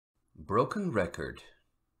Broken Record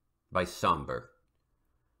by Somber.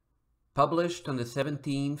 Published on the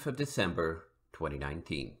 17th of December,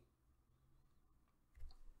 2019.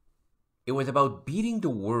 It was about beating the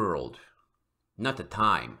world, not the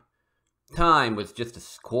time. Time was just a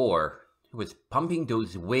score. It was pumping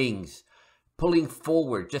those wings, pulling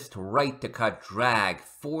forward just right to cut drag,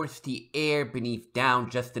 force the air beneath down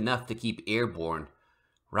just enough to keep airborne,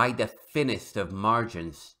 ride the thinnest of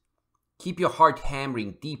margins. Keep your heart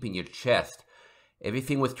hammering deep in your chest.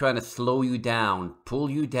 Everything was trying to slow you down,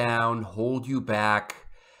 pull you down, hold you back.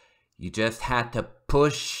 You just had to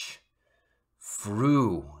push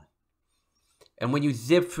through. And when you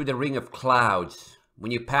zipped through the ring of clouds,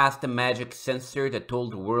 when you passed the magic sensor that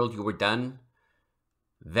told the world you were done,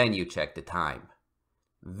 then you checked the time.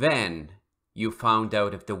 Then you found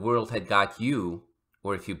out if the world had got you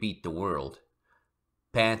or if you beat the world.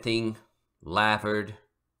 Panting, lathered,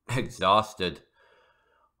 exhausted,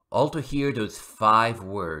 all to hear those 5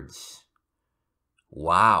 words.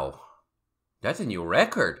 Wow, that's a new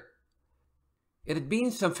record. It had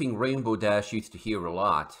been something Rainbow Dash used to hear a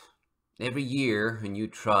lot. Every year, a new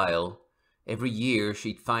trial. Every year,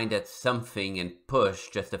 she'd find that something and push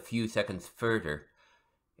just a few seconds further.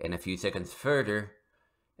 And a few seconds further.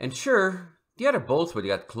 And sure, the other bolts would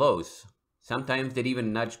get close. Sometimes they'd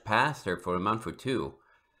even nudge past her for a month or two.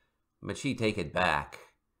 But she'd take it back.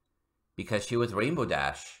 Because she was Rainbow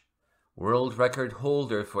Dash, world record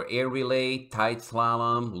holder for air relay, tight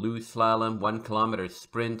slalom, loose slalom, 1 kilometer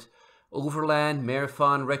sprint, overland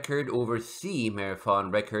marathon record, oversea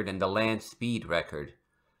marathon record, and the land speed record.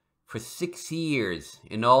 For 6 years,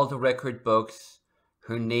 in all the record books,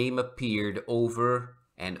 her name appeared over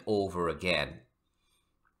and over again.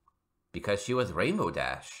 Because she was Rainbow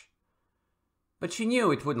Dash. But she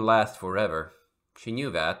knew it wouldn't last forever. She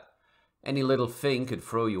knew that. Any little thing could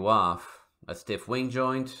throw you off. A stiff wing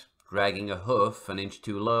joint, dragging a hoof an inch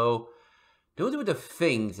too low. Those were the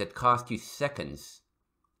things that cost you seconds.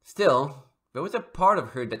 Still, there was a part of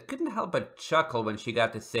her that couldn't help but chuckle when she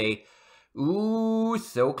got to say, "Ooh,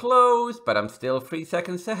 so close, but I'm still 3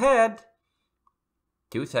 seconds ahead."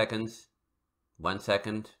 2 seconds. 1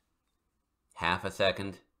 second. Half a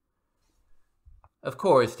second. Of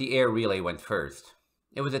course, the air relay went first.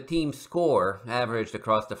 It was a team score averaged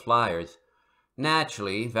across the flyers.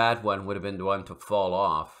 Naturally, that one would have been the one to fall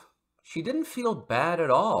off. She didn't feel bad at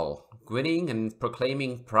all, grinning and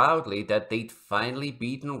proclaiming proudly that they'd finally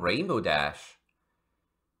beaten Rainbow Dash.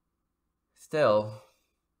 Still,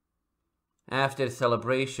 after the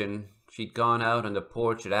celebration, she'd gone out on the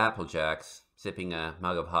porch at Applejack's, sipping a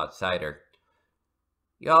mug of hot cider.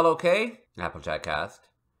 "Y'all okay?" Applejack asked.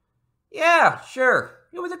 "Yeah, sure.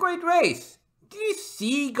 It was a great race. Did you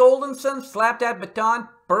see Golden Sun slap that baton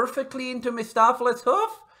perfectly into Mistopheles'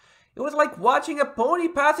 hoof? It was like watching a pony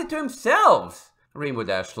pass it to himself." Rainbow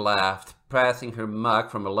Dash laughed, passing her mug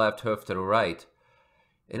from the left hoof to the right.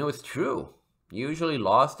 And it was true. You usually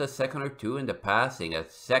lost a second or two in the passing, a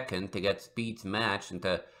second to get speeds matched and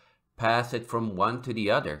to pass it from one to the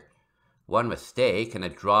other. One mistake and a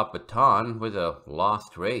dropped baton was a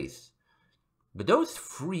lost race. But those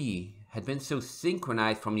 3 had been so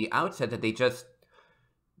synchronized from the outset that they just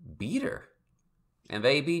beat her. "And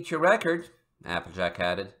they beat your record," Applejack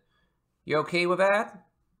added. "You okay with that?"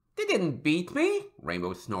 "They didn't beat me,"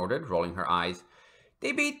 Rainbow snorted, rolling her eyes.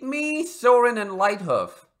 "They beat me, Soren, and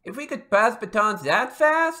Lighthoof. If we could pass batons that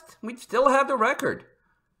fast, we'd still have the record."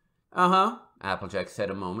 "Uh-huh," Applejack said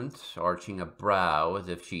a moment, arching a brow as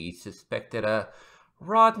if she suspected a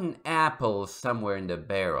rotten apple somewhere in the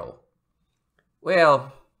barrel.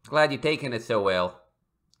 "Well, glad you're taking it so well.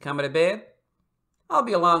 Coming to bed?" "I'll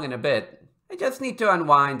be along in a bit. I just need to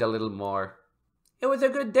unwind a little more." "It was a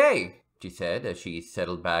good day," she said as she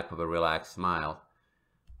settled back with a relaxed smile.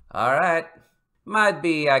 "All right. Might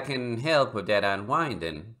be I can help with that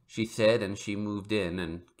unwinding," she said, and she moved in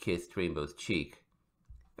and kissed Rainbow's cheek.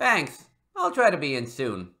 "Thanks. I'll try to be in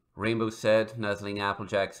soon," Rainbow said, nuzzling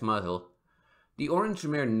Applejack's muzzle. The orange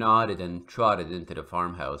mare nodded and trotted into the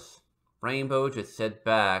farmhouse. Rainbow just sat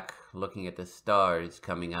back, looking at the stars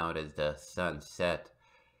coming out as the sun set.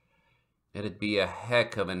 It'd be a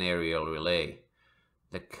heck of an aerial relay.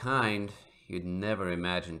 The kind you'd never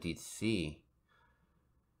imagined you'd see.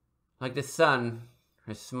 Like the sun,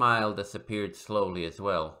 her smile disappeared slowly as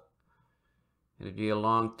well. It'd be a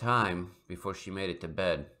long time before she made it to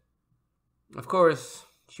bed. Of course,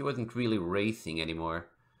 she wasn't really racing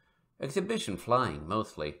anymore. Exhibition flying,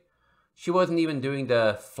 mostly. She wasn't even doing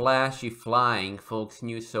the flashy flying folks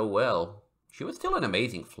knew so well. She was still an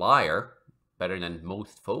amazing flyer, better than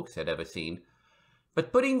most folks had ever seen.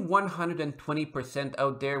 But putting 120%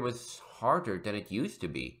 out there was harder than it used to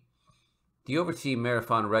be. The overseas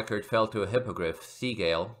marathon record fell to a hippogriff,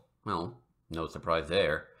 Seagull. Well, no surprise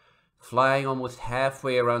there. Flying almost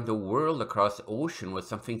halfway around the world across the ocean was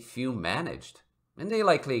something few managed. And they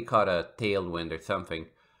likely caught a tailwind or something.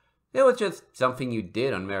 It was just something you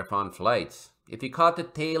did on marathon flights. If you caught the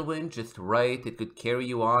tailwind just right, it could carry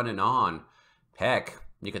you on and on. Heck,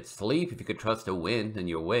 you could sleep if you could trust the wind and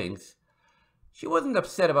your wings. She wasn't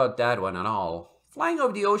upset about that one at all. Flying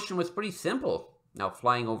over the ocean was pretty simple. Now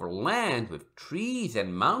flying over land with trees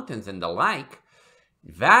and mountains and the like,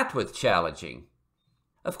 that was challenging.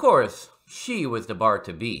 Of course, she was the bar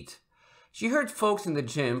to beat. She heard folks in the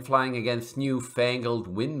gym flying against new-fangled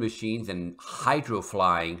wind machines and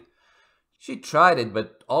hydroflying. She tried it,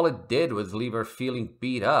 but all it did was leave her feeling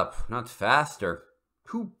beat up, not faster.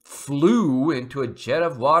 Who flew into a jet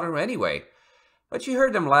of water anyway? But she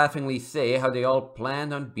heard them laughingly say how they all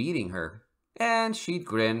planned on beating her, and she'd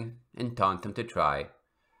grin and taunt them to try.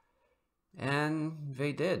 And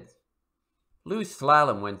they did. Loose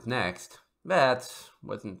slalom went next. That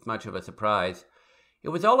wasn't much of a surprise. It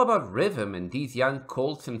was all about rhythm, and these young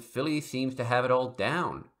colts and fillies seemed to have it all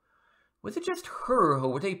down. Was it just her, or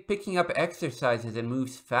were they picking up exercises and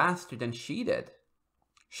moves faster than she did?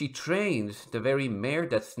 She trained the very mare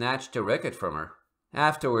that snatched the record from her.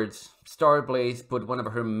 Afterwards, Starblaze put one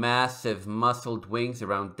of her massive, muscled wings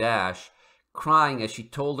around Dash, crying as she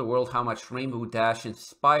told the world how much Rainbow Dash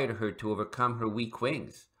inspired her to overcome her weak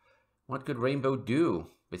wings. What could Rainbow do,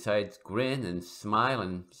 besides grin and smile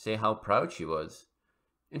and say how proud she was?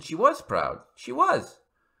 And she was proud. She was.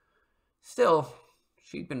 Still,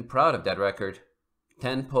 she'd been proud of that record.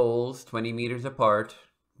 10 poles, 20 meters apart,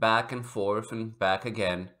 back and forth and back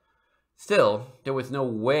again. Still, there was no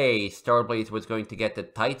way Starblaze was going to get the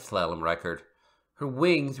tight slalom record. Her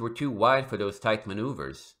wings were too wide for those tight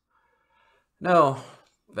maneuvers. No,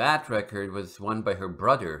 that record was won by her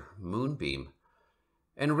brother, Moonbeam.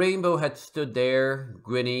 And Rainbow had stood there,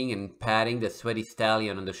 grinning and patting the sweaty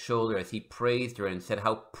stallion on the shoulder as he praised her and said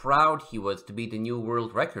how proud he was to be the new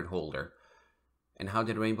world record holder. And how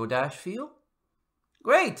did Rainbow Dash feel?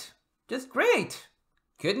 Great! Just great!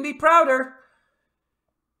 Couldn't be prouder!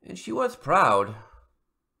 And she was proud.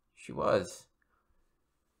 She was.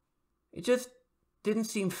 It just didn't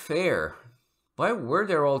seem fair. Why were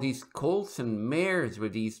there all these colts and mares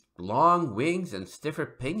with these long wings and stiffer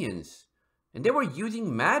pinions? And they were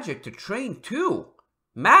using magic to train too.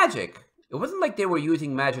 Magic! It wasn't like they were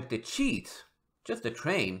using magic to cheat, just to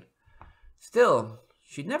train. Still,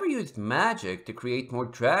 she'd never used magic to create more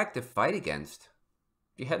drag to fight against.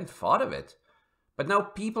 She hadn't thought of it. But now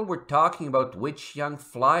people were talking about which young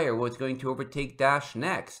flyer was going to overtake Dash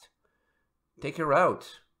next. Take her out.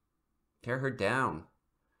 Tear her down.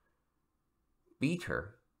 Beat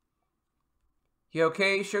her. "You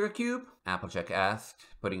okay, Sugar Cube?" Applejack asked,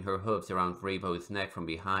 putting her hooves around Rainbow's neck from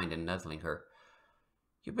behind and nuzzling her.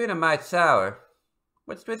 "You've been a mite sour.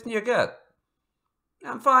 What's twisting your gut?"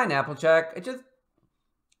 "I'm fine, Applejack.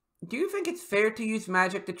 Do you think it's fair to use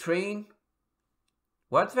magic to train?"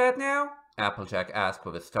 "What's that now?" Applejack asked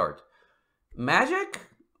with a start. "Magic?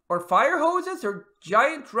 Or fire hoses? Or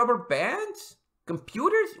giant rubber bands?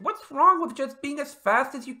 Computers? What's wrong with just being as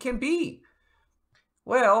fast as you can be?"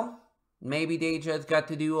 "Well, maybe they just got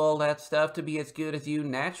to do all that stuff to be as good as you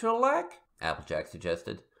natural-like," Applejack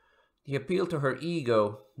suggested. The appeal to her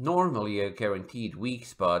ego, normally a guaranteed weak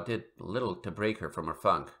spot, did little to break her from her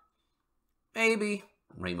funk. "Maybe,"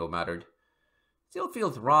 Rainbow muttered. "Still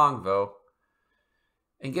feels wrong, though."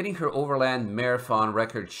 And getting her overland marathon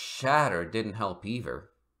record shattered didn't help either.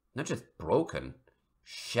 Not just broken,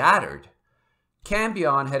 shattered.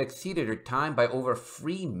 Cambion had exceeded her time by over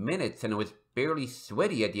 3 minutes and was barely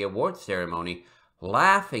sweaty at the awards ceremony,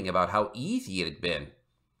 laughing about how easy it had been.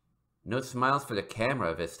 No smiles for the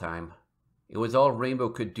camera this time. It was all Rainbow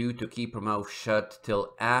could do to keep her mouth shut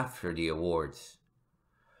till after the awards.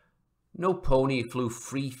 No pony flew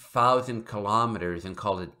 3,000 kilometers and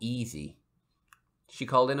called it easy. She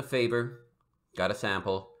called in a favor, got a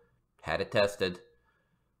sample, had it tested.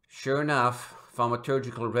 Sure enough,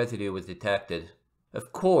 thaumaturgical residue was detected.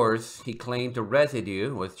 Of course, he claimed the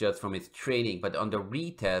residue was just from his training, but on the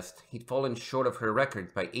retest, he'd fallen short of her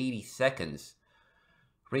record by 80 seconds.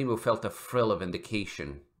 Rainbow felt a thrill of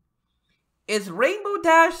vindication. "Is Rainbow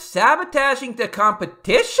Dash sabotaging the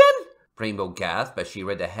competition?" Rainbow gasped as she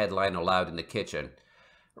read the headline aloud in the kitchen.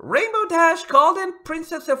 "Rainbow Dash called in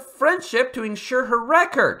Princess of Friendship to ensure her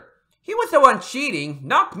record. He was the one cheating,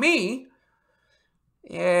 not me."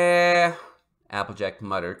 "Yeah," Applejack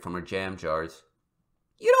muttered from her jam jars.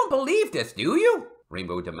 "You don't believe this, do you?"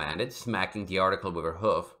 Rainbow demanded, smacking the article with her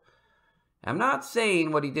hoof. "I'm not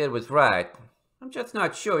saying what he did was right. I'm just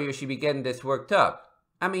not sure you should be getting this worked up.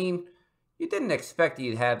 I mean, you didn't expect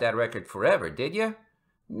you'd have that record forever, did you?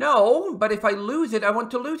 No, but if I lose it, I want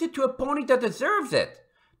to lose it to a pony that deserves it.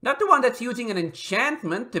 Not the one that's using an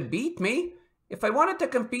enchantment to beat me. If I wanted to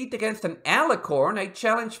compete against an alicorn, I'd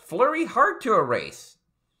challenge Flurry Heart to a race.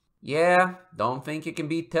 Yeah, don't think you can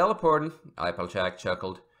beat teleporting, Applejack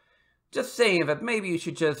chuckled. Just saying that maybe you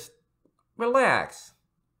should just relax.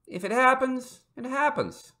 If it happens, it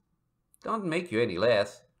happens. Don't make you any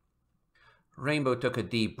less. Rainbow took a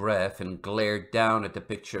deep breath and glared down at the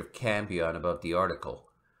picture of Cambion above the article.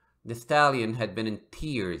 The stallion had been in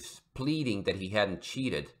tears, pleading that he hadn't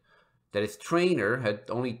cheated, that his trainer had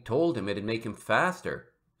only told him it'd make him faster,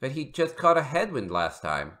 that he'd just caught a headwind last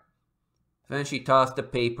time. Then she tossed the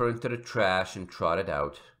paper into the trash and trotted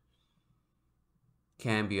out.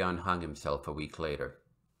 Cambion hung himself a week later.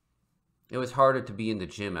 It was harder to be in the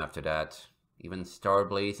gym after that. Even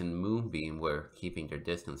Starblaze and Moonbeam were keeping their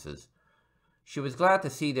distances. She was glad to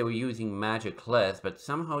see they were using magic less, but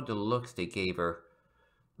somehow the looks they gave her,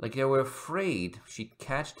 like they were afraid she'd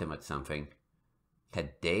catch them at something.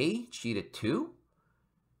 Had they cheated too?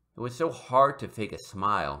 It was so hard to fake a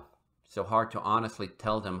smile, so hard to honestly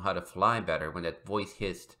tell them how to fly better when that voice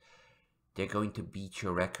hissed, "They're going to beat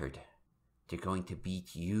your record. They're going to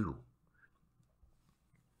beat you."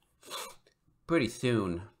 Pretty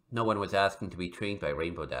soon, no one was asking to be trained by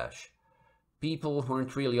Rainbow Dash. People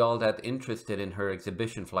weren't really all that interested in her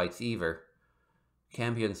exhibition flights either.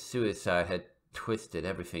 Cambion's suicide had twisted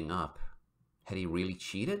everything up. Had he really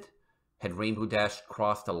cheated? Had Rainbow Dash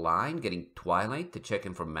crossed the line, getting Twilight to check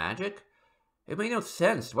in for magic? It made no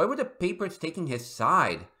sense. Why were the papers taking his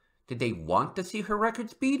side? Did they want to see her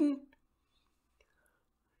records beaten?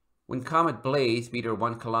 When Comet Blaze beat her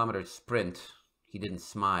 1 kilometer sprint, he didn't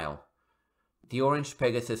smile. The Orange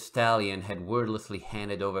Pegasus Stallion had wordlessly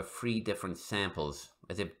handed over 3 different samples,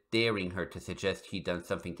 as if daring her to suggest he'd done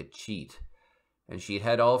something to cheat. And she'd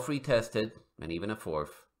had all 3 tested, and even a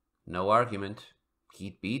 4th. No argument.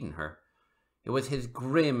 He'd beaten her. It was his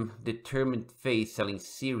grim, determined face selling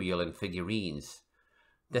cereal and figurines.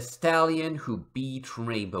 The stallion who beat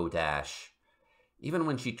Rainbow Dash. Even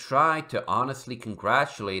when she tried to honestly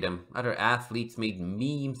congratulate him, other athletes made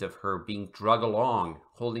memes of her being dragged along,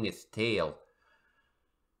 holding his tail.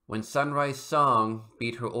 When Sunrise Song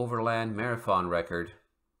beat her Overland Marathon record,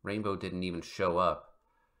 Rainbow didn't even show up.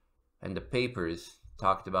 And the papers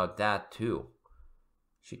talked about that too.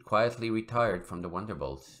 She'd quietly retired from the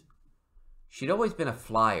Wonderbolts. She'd always been a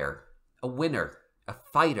flyer, a winner, a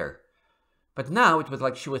fighter. But now it was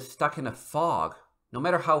like she was stuck in a fog. No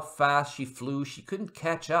matter how fast she flew, she couldn't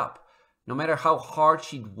catch up. No matter how hard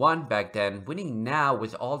she'd won back then, winning now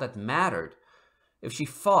was all that mattered. If she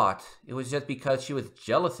fought, it was just because she was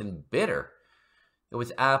jealous and bitter. It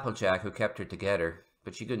was Applejack who kept her together,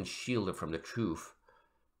 but she couldn't shield her from the truth.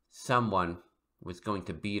 Someone was going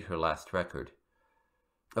to beat her last record.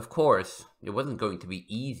 Of course, it wasn't going to be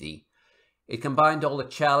easy. It combined all the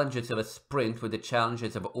challenges of a sprint with the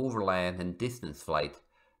challenges of overland and distance flight.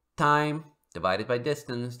 Time divided by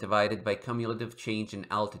distance divided by cumulative change in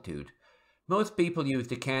altitude. Most people use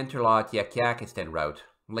the Canterlot-Yakakistan route,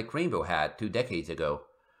 like Rainbow had 2 decades ago.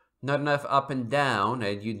 Not enough up and down,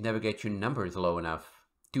 and you'd never get your numbers low enough.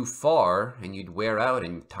 Too far, and you'd wear out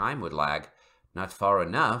and time would lag. Not far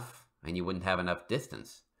enough, and you wouldn't have enough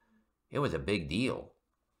distance. It was a big deal.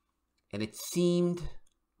 And it seemed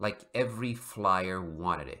like every flyer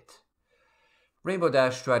wanted it. Rainbow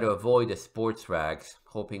Dash tried to avoid the sports rags,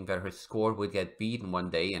 hoping that her score would get beaten one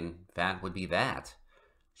day and that would be that.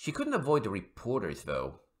 She couldn't avoid the reporters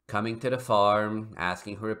though, coming to the farm,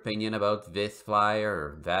 asking her opinion about this flyer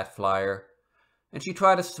or that flyer. And she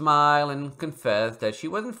tried to smile and confess that she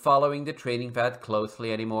wasn't following the training that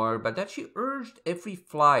closely anymore, but that she urged every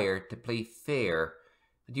flyer to play fair.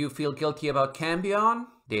 "Do you feel guilty about Cambion?"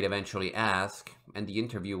 they'd eventually ask, and the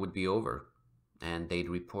interview would be over. And they'd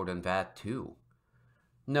report on that too.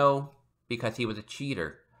 No, because he was a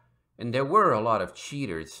cheater. And there were a lot of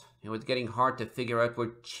cheaters. It was getting hard to figure out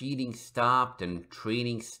where cheating stopped and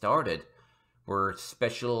training started. Were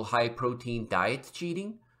special high-protein diets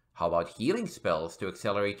cheating? How about healing spells to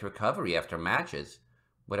accelerate recovery after matches?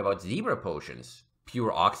 What about zebra potions?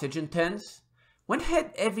 Pure oxygen tents? When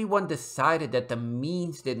had everyone decided that the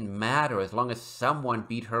means didn't matter as long as someone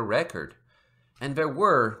beat her record? And there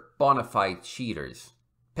were bona fide cheaters.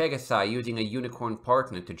 Pegasi using a unicorn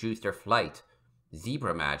partner to juice their flight.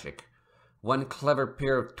 Zebra magic. One clever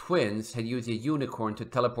pair of twins had used a unicorn to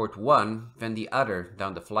teleport one, then the other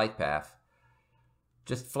down the flight path.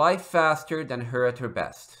 Just fly faster than her at her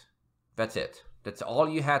best. That's it. That's all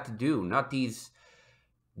you had to do, not these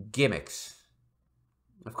gimmicks.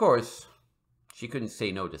 Of course, she couldn't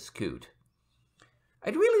say no to Scoot.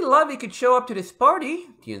 I'd really love you could show up to this party,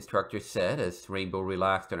 the instructor said as Rainbow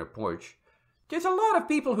relaxed on her porch. There's a lot of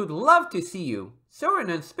people who'd love to see you, Soren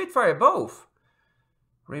and Spitfire both.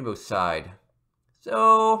 Rainbow sighed.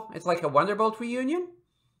 So, it's like a Wonderbolt reunion?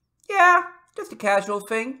 Yeah, just a casual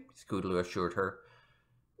thing, Scootaloo assured her.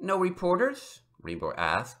 No reporters? Rainbow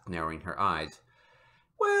asked, narrowing her eyes.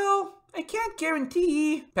 Well, I can't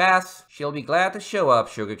guarantee. Pass. She'll be glad to show up,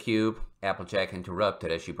 Sugar Cube, Applejack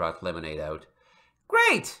interrupted as she brought lemonade out.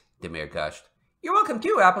 Great, the mayor gushed. You're welcome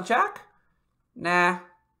too, Applejack. Nah,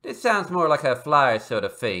 this sounds more like a flyer sort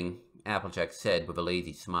of thing, Applejack said with a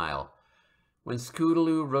lazy smile. When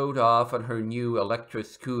Scootaloo rode off on her new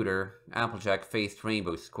electro-scooter, Applejack faced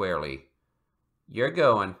Rainbow squarely. You're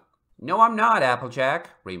going. No, I'm not,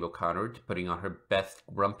 Applejack, Rainbow countered, putting on her best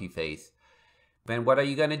grumpy face. Then what are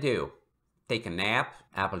you gonna do? Take a nap?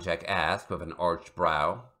 Applejack asked with an arched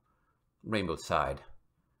brow. Rainbow sighed.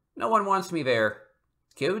 No one wants me there.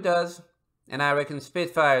 Q does. And I reckon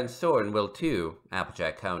Spitfire and Soren will too,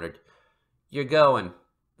 Applejack countered. You're going.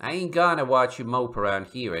 I ain't gonna watch you mope around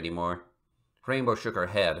here anymore. Rainbow shook her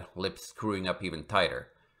head, lips screwing up even tighter.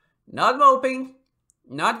 Not moping.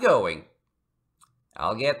 Not going.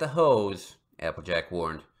 I'll get the hose, Applejack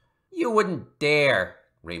warned. You wouldn't dare,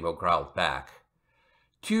 Rainbow growled back.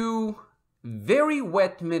 2 very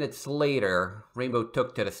wet minutes later, Rainbow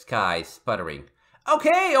took to the sky, sputtering.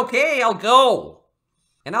 Okay, I'll go.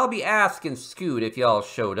 And I'll be asking Scoot if y'all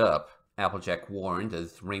showed up, Applejack warned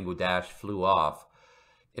as Rainbow Dash flew off.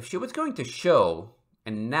 If she was going to show,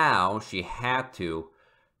 and now she had to,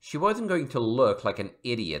 she wasn't going to look like an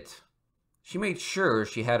idiot. She made sure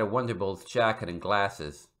she had a Wonderbolt's jacket and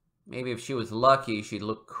glasses. Maybe if she was lucky, she'd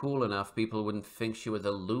look cool enough people wouldn't think she was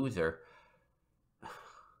a loser.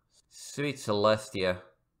 Sweet Celestia.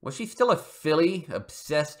 Was she still a filly,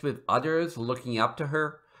 obsessed with others looking up to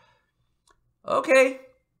her? Okay,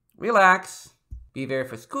 relax. Be there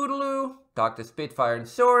for Scootaloo, talk to Spitfire and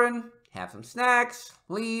Soren, have some snacks,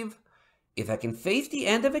 leave. If I can face the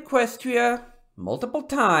end of Equestria multiple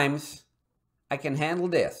times, I can handle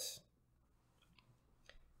this.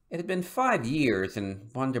 It had been 5 years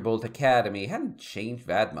and Wonderbolt Academy hadn't changed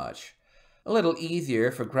that much. A little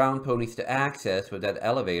easier for ground ponies to access with that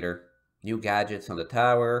elevator. New gadgets on the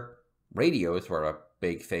tower. Radios were a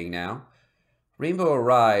big thing now. Rainbow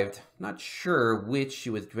arrived, not sure which she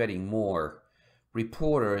was dreading more.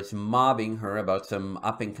 Reporters mobbing her about some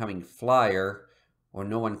up-and-coming flyer, or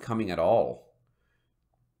no one coming at all.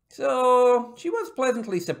 So, she was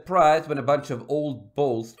pleasantly surprised when a bunch of old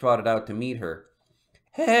bolts trotted out to meet her.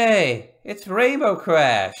 Hey, it's Rainbow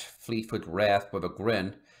Crash, Fleetfoot rasped with a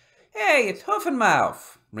grin. Hey, it's Hoof and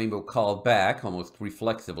Mouth, Rainbow called back, almost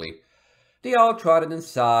reflexively. They all trotted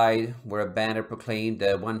inside, where a banner proclaimed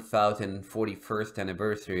the 1041st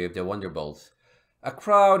anniversary of the Wonderbolts. A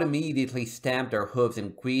crowd immediately stamped their hooves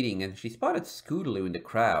in greeting, and she spotted Scootaloo in the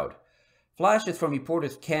crowd. Flashes from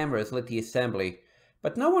reporters' cameras lit the assembly,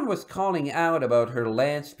 but no one was calling out about her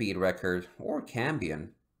land speed record, or Cambion.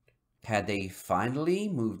 Had they finally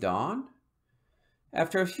moved on?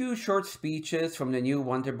 After a few short speeches from the new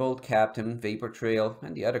Wonderbolt captain, Vapor Trail,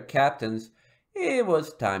 and the other captains, it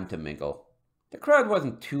was time to mingle. The crowd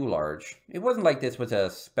wasn't too large. It wasn't like this was a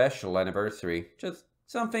special anniversary, just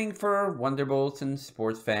something for Wonderbolts and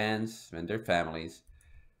sports fans and their families.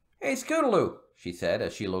 Hey, Scootaloo, she said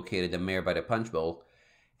as she located the mare by the punch bowl.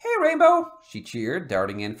 Hey, Rainbow, she cheered,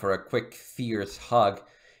 darting in for a quick, fierce hug.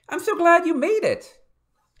 I'm so glad you made it.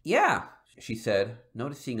 Yeah, she said,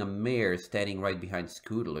 noticing a mare standing right behind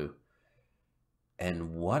Scootaloo.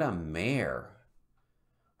 And what a mare!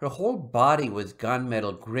 Her whole body was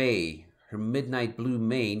gunmetal gray, her midnight blue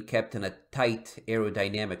mane kept in a tight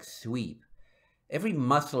aerodynamic sweep. Every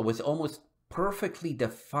muscle was almost perfectly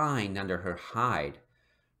defined under her hide.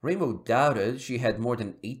 Rainbow doubted she had more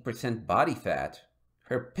than 8% body fat.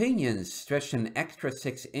 Her pinions stretched an extra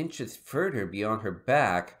 6 inches further beyond her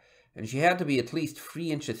back, and she had to be at least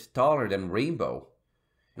 3 inches taller than Rainbow.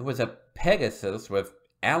 It was a Pegasus with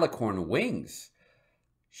alicorn wings.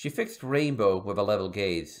 She fixed Rainbow with a level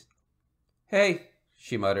gaze. Hey,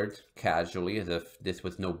 she muttered, casually, as if this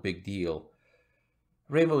was no big deal.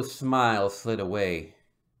 Rainbow's smile slid away.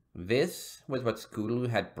 This was what Scootaloo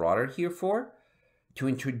had brought her here for? To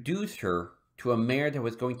introduce her to a mare that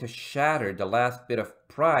was going to shatter the last bit of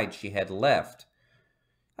pride she had left.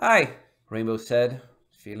 Hi, Rainbow said,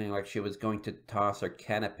 feeling like she was going to toss her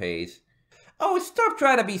canapes. Oh, stop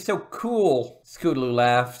trying to be so cool, Scootaloo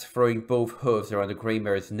laughed, throwing both hooves around the gray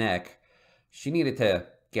mare's neck. She needed to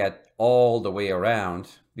get all the way around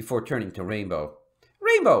before turning to Rainbow.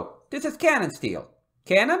 Rainbow, this is Cannon Steel.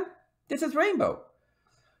 Cannon, this is Rainbow.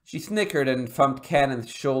 She snickered and thumped Cannon's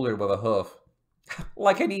shoulder with a hoof.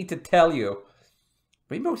 Like I need to tell you.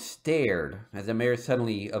 Rainbow stared as the mare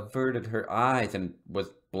suddenly averted her eyes and was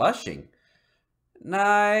blushing.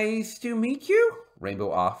 Nice to meet you,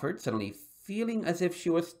 Rainbow offered, suddenly feeling as if she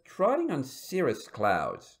was trotting on cirrus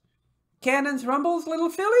clouds. Cannon's Rumble's little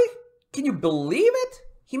filly? Can you believe it?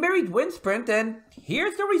 He married Windsprint and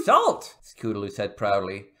here's the result, Scootaloo said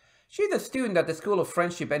proudly. She's a student at the School of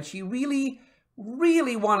Friendship and she really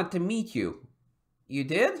wanted to meet you. You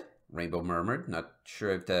did? Rainbow murmured, not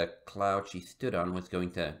sure if the cloud she stood on was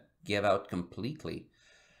going to give out completely.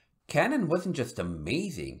 Cannon wasn't just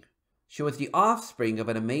amazing. She was the offspring of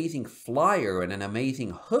an amazing flyer and an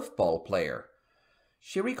amazing hoofball player.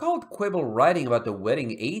 She recalled Quibble writing about the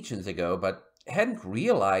wedding ages ago, but hadn't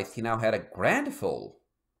realized he now had a grandfoal.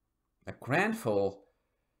 A grandfoal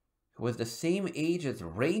who was the same age as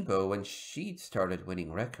Rainbow when she'd started winning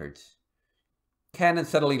records. Cannon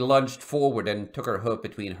suddenly lunged forward and took her hoof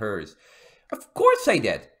between hers. Of course I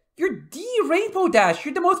did. You're the Rainbow Dash.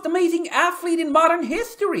 You're the most amazing athlete in modern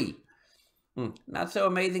history. Not so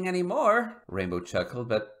amazing anymore, Rainbow chuckled,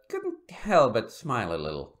 but couldn't help but smile a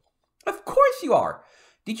little. Of course you are.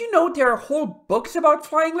 Did you know there are whole books about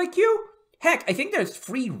flying like you? Heck, I think there's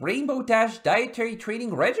 3 Rainbow Dash dietary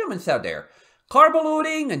training regimens out there. Carbo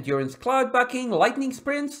loading, endurance cloud bucking, lightning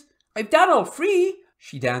sprints. I've done all 3.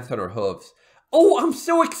 She danced on her hooves. Oh, I'm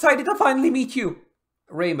so excited to finally meet you.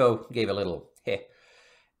 Rainbow gave a little heh.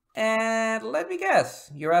 And let me guess,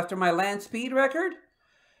 you're after my land speed record?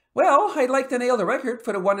 Well, I'd like to nail the record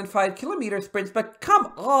for the 1 and 5 kilometer sprints, but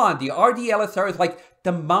come on, the RDLSR is like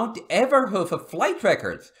the Mount Everhoof of flight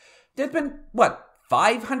records. There's been,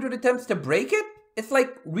 500 attempts to break it? It's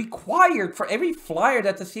like required for every flyer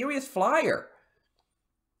that's a serious flyer.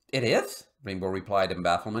 It is? Rainbow replied in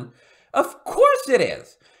bafflement. Of course it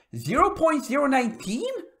is! 0.019? Do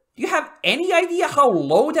you have any idea how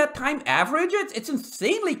low that time average is? It's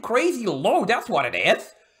insanely crazy low, that's what it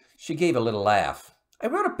is. She gave a little laugh. I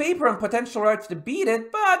wrote a paper on potential routes to beat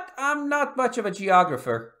it, but I'm not much of a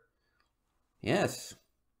geographer. Yes,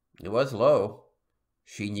 it was low.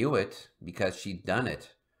 She knew it because she'd done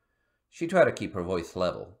it. She tried to keep her voice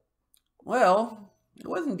level. Well, it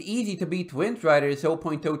wasn't easy to beat Windrider's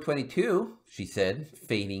 0.022, she said,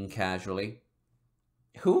 feigning casually.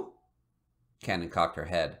 Who? Cannon cocked her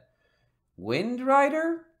head.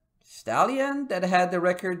 Windrider? Stallion that had the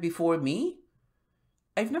record before me?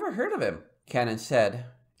 I've never heard of him, Cannon said,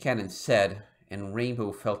 and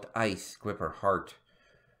Rainbow felt ice grip her heart.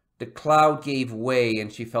 The cloud gave way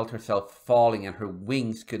and she felt herself falling and her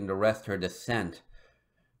wings couldn't arrest her descent.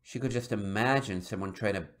 She could just imagine someone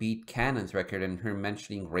trying to beat Cannon's record and her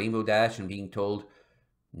mentioning Rainbow Dash and being told,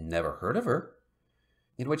 never heard of her.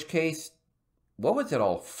 In which case, what was it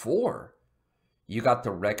all for? You got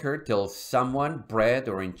the record till someone bred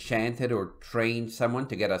or enchanted or trained someone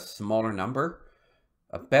to get a smaller number?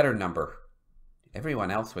 A better number.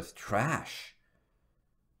 Everyone else was trash.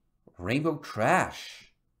 Rainbow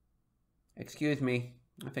trash. Excuse me,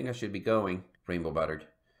 I think I should be going, Rainbow muttered.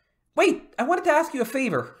 Wait, I wanted to ask you a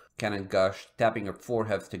favor, Cannon gushed, tapping her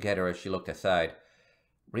foreheads together as she looked aside.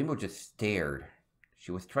 Rainbow just stared.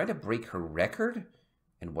 She was trying to break her record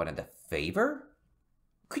and wanted a favor?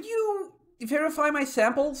 Could you verify my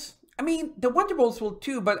samples? I mean, the Wonderbolts will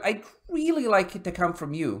too, but I'd really like it to come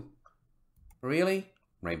from you. Really?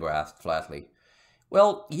 Rainbow asked flatly.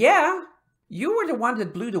 Well, yeah. You were the one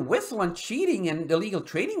that blew the whistle on cheating and illegal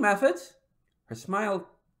training methods. Her smile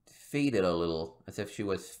faded a little, as if she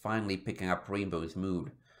was finally picking up Rainbow's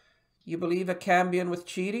mood. You believe a Cambion was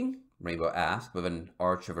cheating? Rainbow asked with an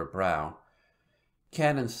arch of her brow.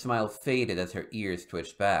 Cannon's smile faded as her ears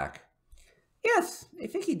twitched back. Yes, I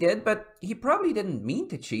think he did, but he probably didn't mean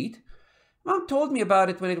to cheat. Mom told me about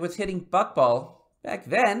it when it was hitting Buckball. Back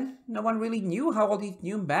then, no one really knew how all these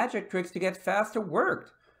new magic tricks to get faster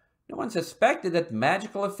worked. No one suspected that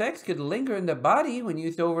magical effects could linger in the body when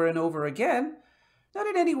used over and over again. Not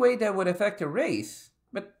in any way that would affect a race.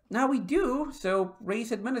 But now we do, so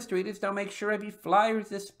race administrators now make sure every flyer is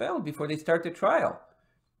dispelled before they start the trial.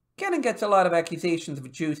 Cannon gets a lot of accusations of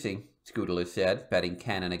juicing, Scootaloo said, patting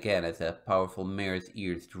Cannon again as the powerful mare's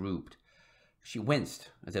ears drooped. She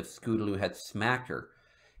winced, as if Scootaloo had smacked her.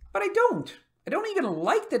 But I don't. I don't even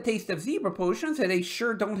like the taste of zebra potions, and they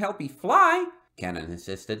sure don't help me fly, Cannon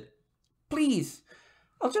insisted. Please,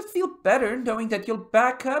 I'll just feel better knowing that you'll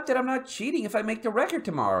back up that I'm not cheating if I make the record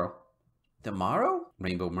tomorrow. Tomorrow?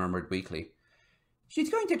 Rainbow murmured weakly.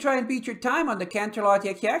 She's going to try and beat your time on the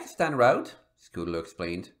Canterlot-Yakistan route, Scootaloo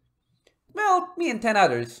explained. Well, me and 10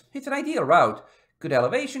 others. It's an ideal route. Good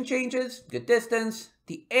elevation changes, good distance,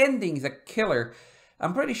 The ending's a killer.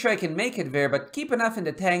 I'm pretty sure I can make it there, but keep enough in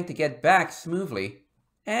the tank to get back smoothly.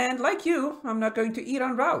 And like you, I'm not going to eat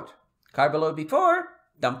en route. Carb load before,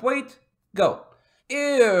 dump weight, go.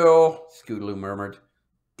 Ew, Scootaloo murmured.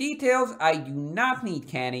 Details I do not need,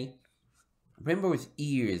 Canny. Rainbow's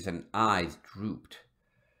ears and eyes drooped.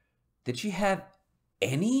 Did she have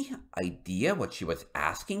any idea what she was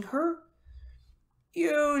asking her?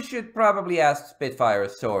 You should probably ask Spitfire or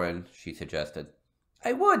Soren, she suggested.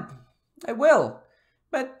 I will.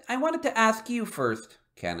 But I wanted to ask you first,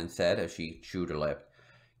 Cannon said as she chewed her lip.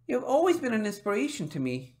 You've always been an inspiration to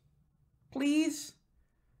me. Please?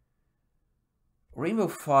 Rainbow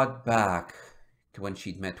fought back to when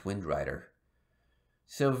she'd met Windrider.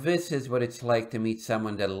 So this is what it's like to meet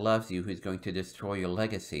someone that loves you who's going to destroy your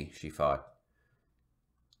legacy, she thought.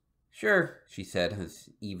 Sure, she said as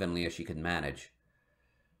evenly as she could manage.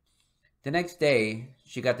 The next day,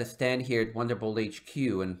 she got to stand here at Wonderbolt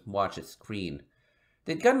HQ and watch a screen.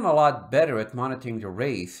 They'd gotten a lot better at monitoring the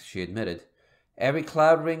race, she admitted. Every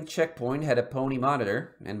Cloud Ring checkpoint had a pony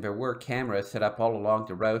monitor, and there were cameras set up all along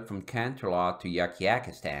the route from Canterlot to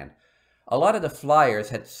Yakyakistan. A lot of the flyers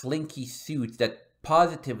had slinky suits that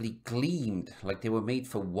positively gleamed like they were made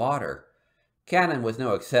for water. Cannon was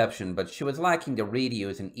no exception, but she was lacking the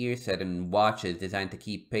radios and earset and watches designed to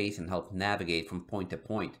keep pace and help navigate from point to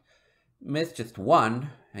point. Miss just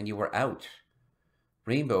one, and you were out.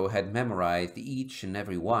 Rainbow had memorized each and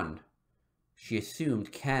every one. She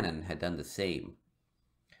assumed Cannon had done the same.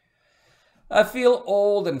 I feel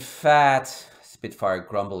old and fat, Spitfire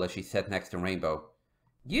grumbled as she sat next to Rainbow.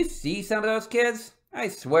 You see some of those kids? I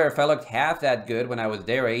swear if I looked half that good when I was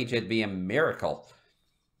their age, it'd be a miracle.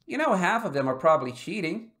 You know, half of them are probably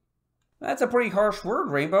cheating. That's a pretty harsh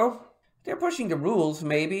word, Rainbow. They're pushing the rules,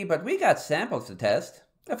 maybe, but we got samples to test.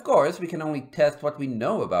 Of course, we can only test what we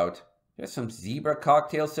know about. There's some zebra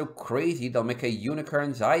cocktails so crazy they'll make a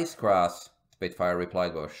unicorn's eyes cross, Spitfire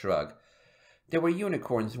replied with a shrug. There were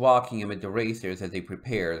unicorns walking amid the racers as they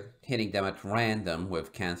prepared, hitting them at random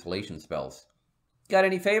with cancellation spells. Got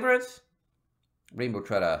any favorites? Rainbow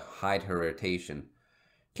tried to hide her irritation.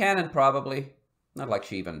 Cannon, probably. Not like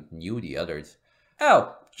she even knew the others.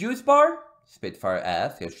 Oh, Juice Bar? Spitfire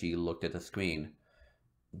asked as she looked at the screen.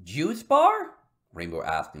 Juice Bar? Rainbow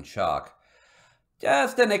asked in shock.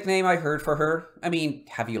 Just a nickname I heard for her. I mean,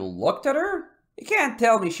 have you looked at her? You can't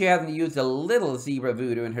tell me she hasn't used a little zebra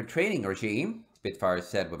voodoo in her training regime, Spitfire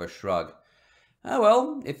said with a shrug. Oh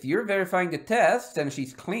well, if you're verifying the tests and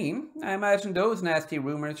she's clean, I imagine those nasty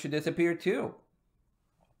rumors should disappear too.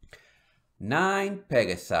 9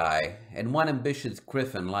 Pegasi and 1 ambitious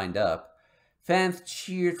griffin lined up. Fans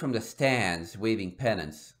cheered from the stands, waving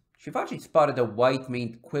pennants. She thought she spotted a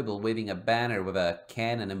white-maned quibble waving a banner with a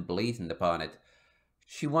cannon emblazoned upon it.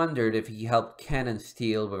 She wondered if he helped Cannon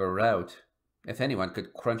steal with a route. If anyone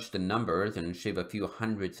could crunch the numbers and shave a few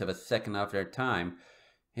hundredths of a second off their time,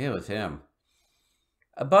 it was him.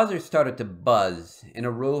 A buzzer started to buzz, and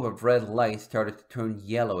a row of red lights started to turn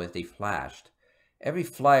yellow as they flashed. Every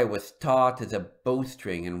flyer was taut as a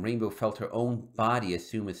bowstring, and Rainbow felt her own body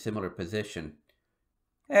assume a similar position.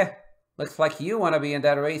 Looks like you want to be in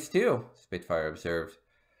that race too, Spitfire observed.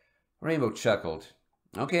 Rainbow chuckled.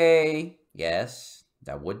 Okay, yes,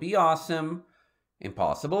 that would be awesome.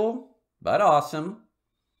 Impossible, but awesome.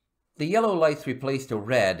 The yellow lights replaced the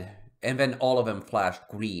red, and then all of them flashed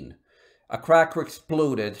green. A cracker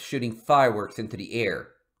exploded, shooting fireworks into the air.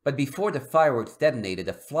 But before the fireworks detonated,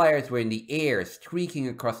 the flyers were in the air, streaking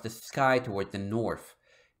across the sky toward the north.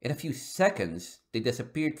 In a few seconds, they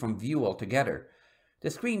disappeared from view altogether. The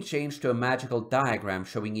screen changed to a magical diagram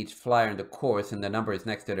showing each flyer in the course and the numbers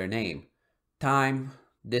next to their name. Time,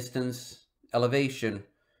 distance, elevation,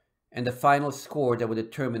 and the final score that would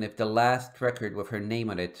determine if the last record with her name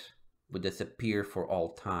on it would disappear for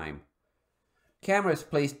all time. Cameras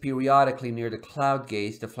placed periodically near the cloud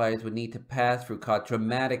gates the flyers would need to pass through caught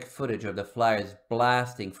dramatic footage of the flyers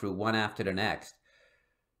blasting through one after the next.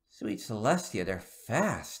 Sweet Celestia, they're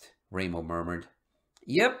fast, Rainbow murmured.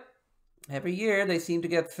 Yep, every year they seem to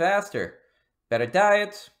get faster. Better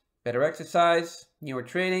diet, better exercise, newer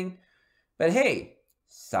training. But hey,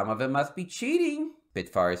 some of them must be cheating,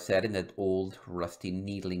 Spitfire said in that old, rusty,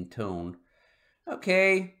 needling tone.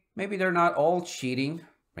 Okay, maybe they're not all cheating,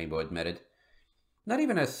 Rainbow admitted. Not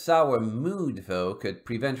even a sour mood, though, could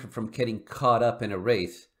prevent her from getting caught up in a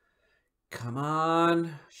race. Come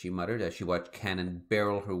on, she muttered as she watched Cannon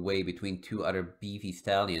barrel her way between 2 other beefy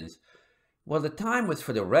stallions. Well, the time was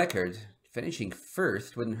for the record. Finishing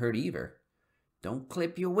first wouldn't hurt either. Don't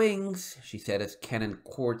clip your wings, she said as Cannon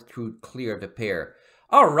coursed through clear of the pair.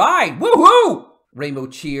 All right, woohoo! Rainbow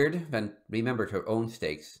cheered, then remembered her own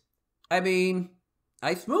stakes. I mean,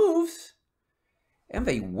 ice moves. And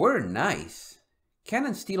they were nice.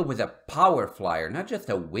 Cannon Steel was a power flyer, not just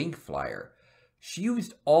a wing flyer. She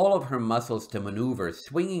used all of her muscles to maneuver,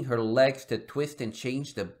 swinging her legs to twist and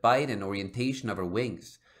change the bite and orientation of her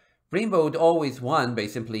wings. Rainbow'd always won by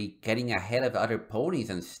simply getting ahead of other ponies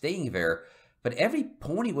and staying there, but every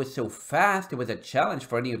pony was so fast it was a challenge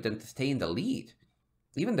for any of them to stay in the lead.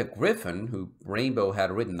 Even the Griffin, who Rainbow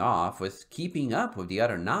had ridden off, was keeping up with the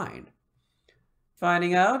other 9.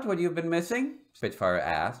 Finding out what you've been missing? Spitfire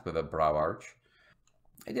asked with a brow arch.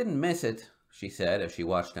 I didn't miss it, she said as she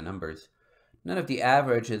watched the numbers. None of the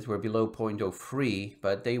averages were below .03,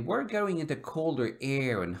 but they were going into colder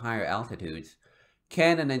air and higher altitudes.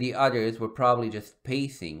 Cannon and the others were probably just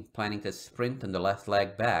pacing, planning to sprint on the last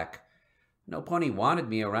leg back. No pony wanted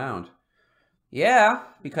me around. Yeah,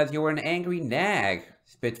 because you were an angry nag,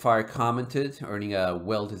 Spitfire commented, earning a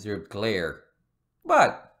well-deserved glare.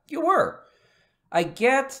 But you were. I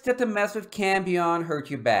get that the mess with Cambion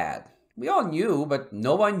hurt you bad. We all knew, but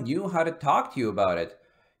no one knew how to talk to you about it.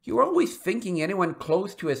 You were always thinking anyone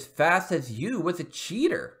close to as fast as you was a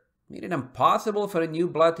cheater. Made it impossible for the new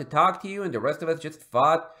blood to talk to you, and the rest of us just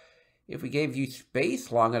thought if we gave you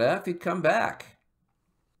space long enough, you'd come back.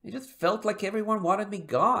 It just felt like everyone wanted me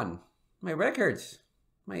gone. My records.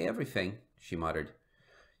 My everything, she muttered.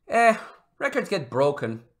 Records get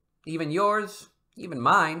broken. Even yours, even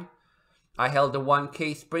mine. I held the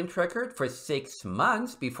 1K sprint record for 6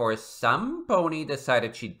 months before some pony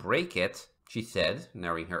decided she'd break it, she said,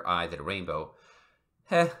 narrowing her eyes at Rainbow.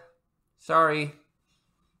 Sorry.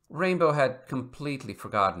 Rainbow had completely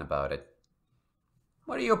forgotten about it.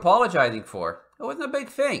 What are you apologizing for? It wasn't a big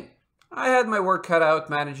thing. I had my work cut out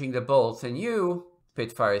managing the bulls, and you,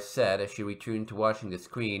 Spitfire said as she returned to watching the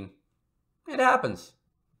screen. It happens.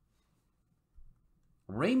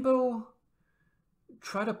 Rainbow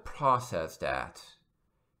tried to process that.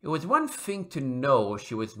 It was one thing to know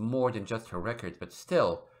she was more than just her records, but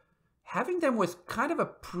still, having them was kind of a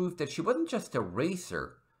proof that she wasn't just a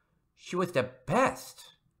racer. She was the best.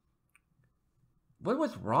 What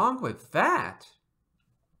was wrong with that?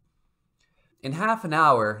 In half an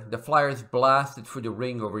hour, the flyers blasted through the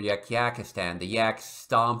ring over Yakyakistan, the yaks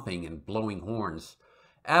stomping and blowing horns.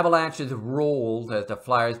 Avalanches rolled as the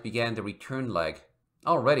flyers began the return leg.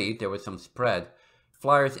 Already, there was some spread.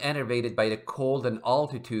 Flyers enervated by the cold and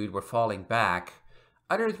altitude were falling back.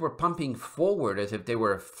 Others were pumping forward as if they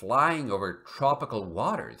were flying over tropical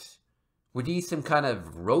waters. Were these some kind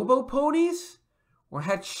of robo-ponies? Or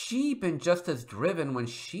had she been just as driven when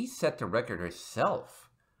she set the record herself?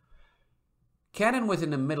 Cannon was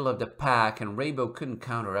in the middle of the pack and Rainbow couldn't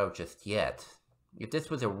count her out just yet. If this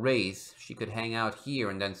was a race, she could hang out here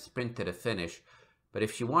and then sprint to the finish. But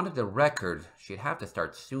if she wanted the record, she'd have to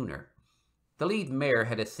start sooner. The lead mare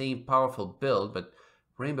had the same powerful build, but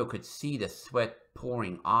Rainbow could see the sweat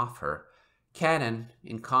pouring off her. Cannon,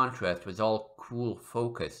 in contrast, was all cool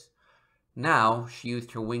focus. Now she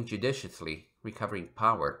used her wing judiciously, recovering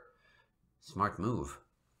power. Smart move.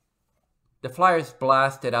 The flyers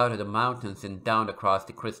blasted out of the mountains and down across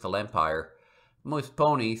the Crystal Empire. Most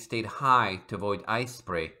ponies stayed high to avoid ice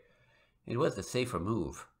spray. It was the safer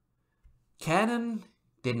move. Cannon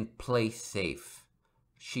didn't play safe.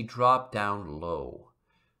 She dropped down low.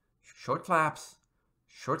 Short flaps,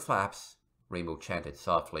 Rainbow chanted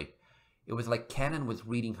softly. It was like Cannon was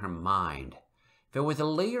reading her mind. There was a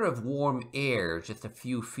layer of warm air just a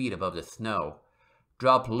few feet above the snow.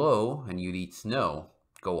 Drop low and you'd eat snow.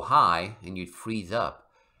 Go high and you'd freeze up.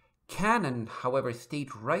 Cannon, however,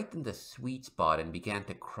 stayed right in the sweet spot and began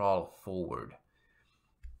to crawl forward.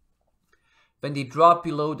 Then they dropped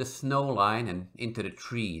below the snow line and into the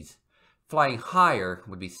trees. Flying higher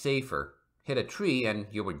would be safer. Hit a tree and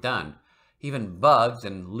you were done. Even bugs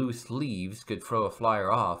and loose leaves could throw a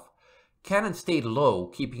flyer off. Cannon stayed low,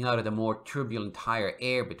 keeping out of the more turbulent higher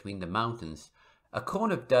air between the mountains. A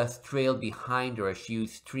cone of dust trailed behind her as she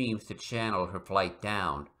used streams to channel her flight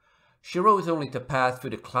down. She rose only to pass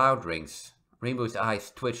through the cloud rings. Rainbow's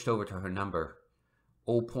eyes twitched over to her number.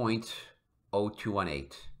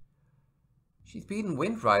 0.0218. She's beaten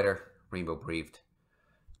Windrider, Rainbow breathed.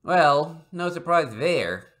 Well, no surprise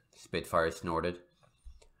there, Spitfire snorted.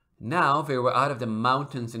 Now they were out of the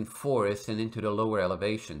mountains and forests and into the lower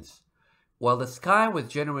elevations. While the sky was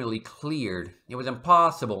generally cleared, it was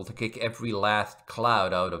impossible to kick every last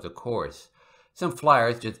cloud out of the course. Some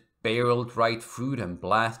flyers just barreled right through them,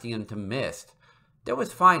 blasting into mist. That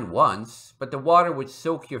was fine once, but the water would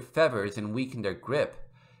soak your feathers and weaken their grip.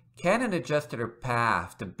 Cannon adjusted her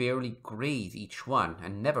path to barely graze each one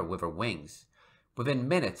and never with her wings. Within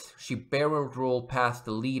minutes, she barreled rolled past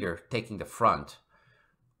the leader, taking the front.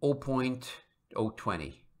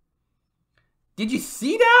 0.020. Did you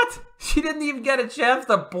see that? She didn't even get a chance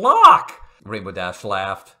to block! Rainbow Dash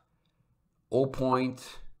laughed.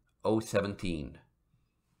 0.017.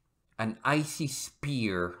 An icy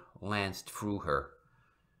spear lanced through her.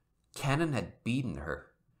 Cannon had beaten her.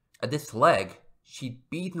 At this leg, she'd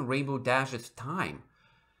beaten Rainbow Dash's time.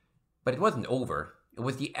 But it wasn't over. It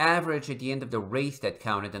was the average at the end of the race that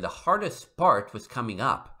counted, and the hardest part was coming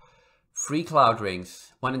up. 3 cloud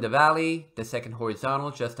rings, one in the valley, the second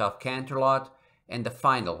horizontal just off Canterlot, and the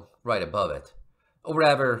final right above it.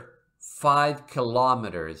 Over 5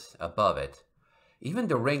 kilometers above it. Even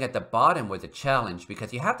the ring at the bottom was a challenge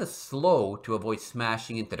because you had to slow to avoid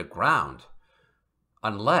smashing into the ground.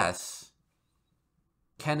 Unless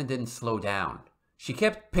Cannon didn't slow down. She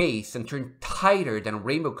kept pace and turned tighter than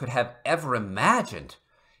Rainbow could have ever imagined.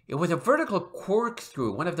 It was a vertical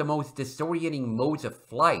corkscrew, one of the most disorienting modes of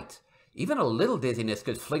flight. Even a little dizziness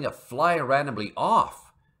could fling a flyer randomly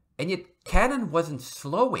off. And yet Cannon wasn't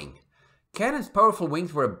slowing. Cannon's powerful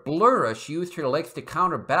wings were a blur as she used her legs to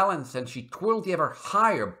counterbalance, and she twirled ever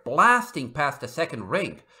higher, blasting past the second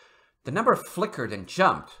ring. The number flickered and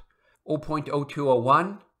jumped.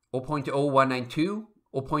 0.0201, 0.0192,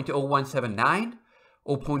 0.0179,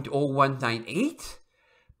 0.0198?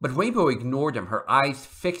 But Rainbow ignored them, her eyes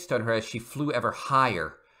fixed on her as she flew ever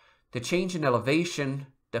higher. The change in elevation,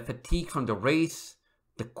 the fatigue from the race,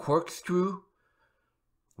 the corkscrew.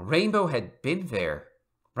 Rainbow had been there.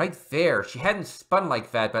 Right there. She hadn't spun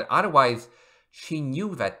like that, but otherwise she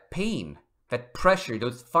knew that pain, that pressure,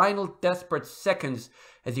 those final desperate seconds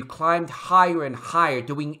as you climbed higher and higher,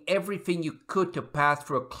 doing everything you could to pass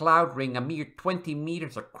through a cloud ring a mere 20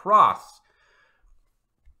 meters across.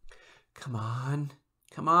 Come on,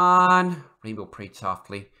 come on, Rainbow prayed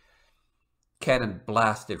softly. Cannon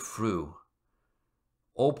blasted through.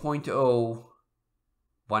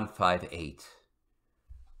 0.0158.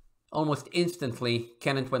 Almost instantly,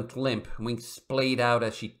 Cannon went limp, wings splayed out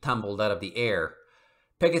as she tumbled out of the air.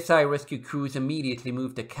 Pegasi rescue crews immediately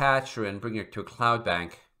moved to catch her and bring her to a cloud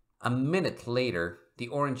bank. A minute later, the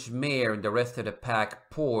orange mare and the rest of the pack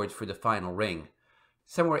poured through the final ring.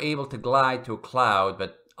 Some were able to glide to a cloud,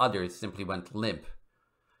 but others simply went limp.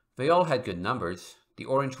 They all had good numbers. The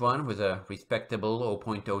orange one was a respectable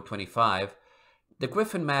 0.025. The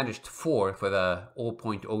griffin managed 4th with a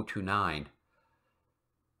 0.029.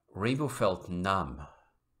 Rainbow felt numb.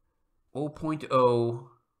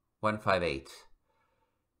 0.0158.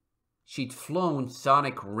 She'd flown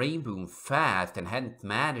Sonic Rainbow fast and hadn't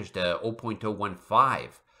managed a 0.015.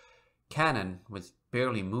 Cannon was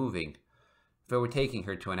barely moving. They were taking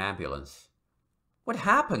her to an ambulance. What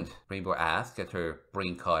happened? Rainbow asked as her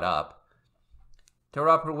brain caught up. Tore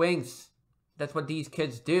up her wings. That's what these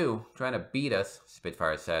kids do, trying to beat us,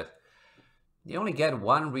 Spitfire said. They only get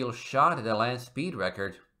one real shot at the land speed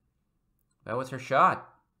record. That was her shot.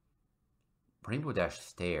 Rainbow Dash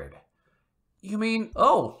stared. You mean,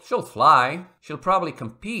 oh, she'll fly. She'll probably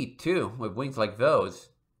compete, too, with wings like those.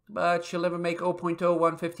 But she'll never make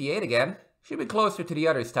 0.0158 again. She'll be closer to the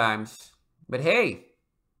others times. But hey,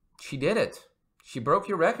 she did it. She broke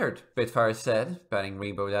your record, Spitfire said, patting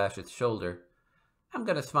Rainbow Dash's shoulder. I'm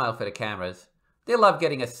gonna smile for the cameras. They love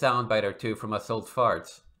getting a soundbite or two from us old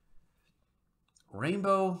farts.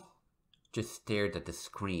 Rainbow just stared at the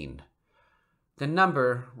screen. The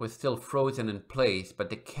number was still frozen in place, but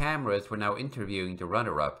the cameras were now interviewing the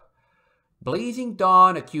runner-up. Blazing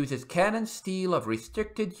Dawn accuses Cannon Steel of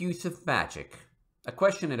restricted use of magic. A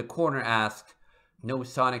question in the corner asked, no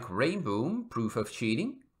Sonic Rainbow, proof of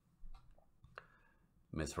cheating?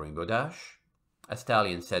 Miss Rainbow Dash? A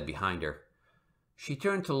stallion said behind her. She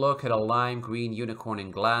turned to look at a lime green unicorn in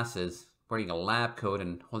glasses, wearing a lab coat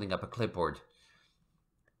and holding up a clipboard.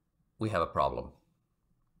 We have a problem.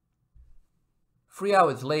 3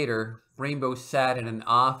 hours later, Rainbow sat in an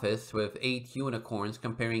office with 8 unicorns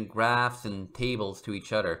comparing graphs and tables to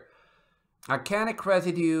each other. Arcanic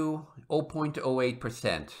residue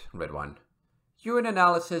 0.08%, read one. Urine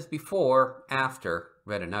analysis before, after,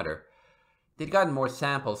 read another. They'd gotten more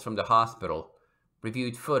samples from the hospital,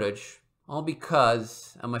 reviewed footage, all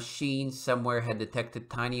because a machine somewhere had detected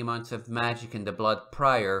tiny amounts of magic in the blood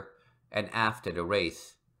prior and after the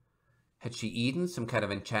race. Had she eaten some kind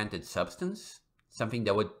of enchanted substance? Something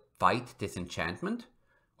that would fight disenchantment?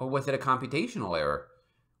 Or was it a computational error?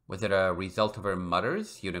 Was it a result of her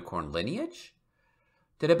mother's unicorn lineage?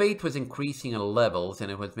 The debate was increasing in levels,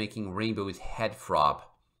 and it was making Rainbow's head throb.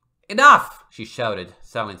 Enough! She shouted,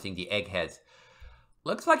 silencing the eggheads.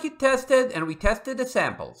 Looks like you tested and retested the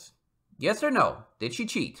samples. Yes or no? Did she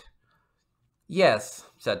cheat? Yes,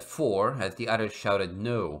 said 4, as the others shouted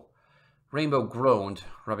no. Rainbow groaned,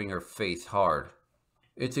 rubbing her face hard.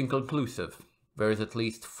 It's inconclusive. There's at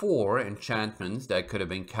least 4 enchantments that could have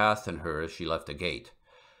been cast on her as she left the gate.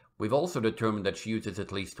 We've also determined that she uses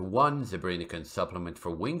at least 1 Zabrinican supplement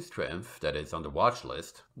for wing strength that is on the watch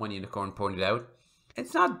list, one unicorn pointed out.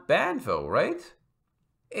 It's not banned though, right?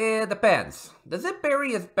 It depends. The zip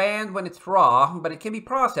berry is banned when it's raw, but it can be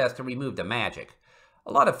processed to remove the magic.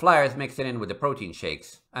 A lot of flyers mix it in with the protein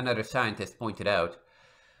shakes, another scientist pointed out.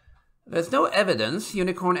 There's no evidence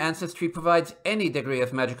unicorn ancestry provides any degree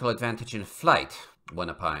of magical advantage in flight, one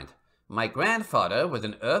opined. My grandfather was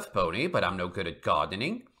an earth pony, but I'm no good at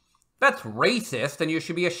gardening. That's racist and you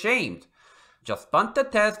should be ashamed. Just punt the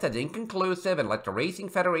test as inconclusive and let the Racing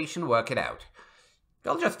Federation work it out.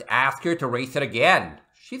 They'll just ask her to race it again.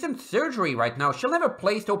 She's in surgery right now. She'll never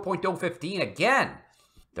place 0.015 again.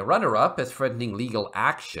 The runner-up is threatening legal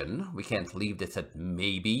action. We can't leave this at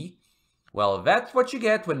maybe. Well, that's what you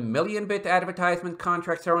get when million-bit advertisement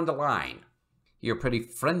contracts are on the line. You're pretty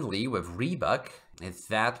friendly with Rebuck. Is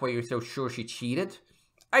that why you're so sure she cheated?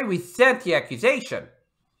 I resent the accusation.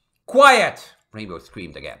 Quiet! Rainbow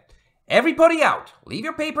screamed again. Everybody out! Leave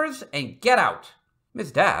your papers and get out! Miss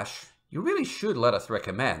Dash, you really should let us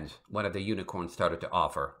recommend, one of the unicorns started to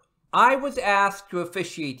offer. I was asked to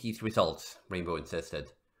officiate these results, Rainbow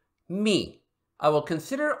insisted. Me. I will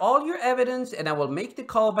consider all your evidence and I will make the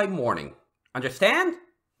call by morning. Understand?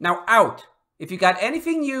 Now out! If you got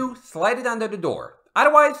anything new, slide it under the door.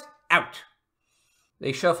 Otherwise, out!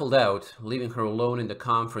 They shuffled out, leaving her alone in the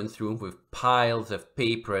conference room with piles of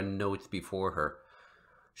paper and notes before her.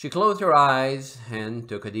 She closed her eyes and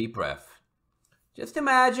took a deep breath. Just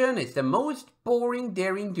imagine it's the most boring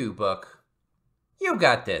Daring Do book. You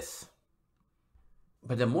got this.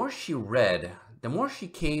 But the more she read, the more she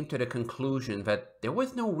came to the conclusion that there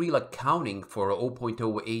was no real accounting for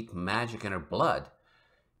 0.08 magic in her blood.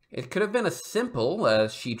 It could have been as simple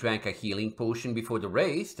as she drank a healing potion before the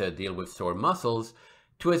race to deal with sore muscles,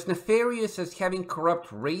 to as nefarious as having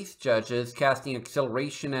corrupt race judges casting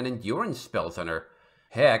acceleration and endurance spells on her.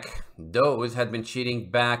 Heck, those had been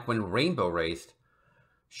cheating back when Rainbow raced.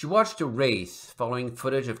 She watched the race, following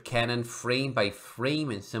footage of Cannon frame by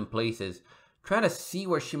frame in some places, trying to see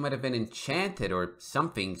where she might have been enchanted or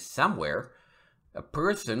something somewhere. A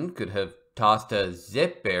person could have tossed a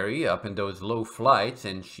zip berry up in those low flights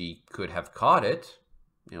and she could have caught it.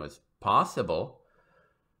 It was possible.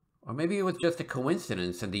 Or maybe it was just a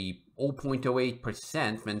coincidence and the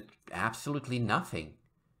 0.08% meant absolutely nothing.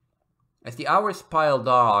 As the hours piled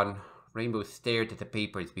on, Rainbow stared at the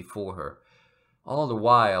papers before her. All the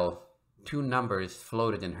while, 2 numbers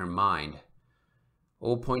floated in her mind.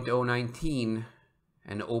 0.019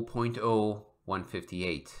 and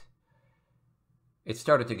 0.0158. It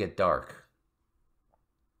started to get dark.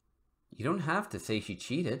 You don't have to say she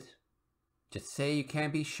cheated. Just say you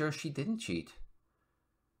can't be sure she didn't cheat.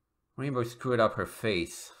 Rainbow screwed up her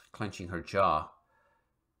face, clenching her jaw.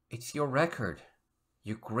 It's your record.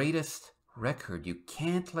 Your greatest record. You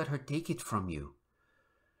can't let her take it from you.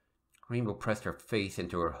 Rainbow pressed her face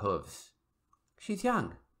into her hooves. She's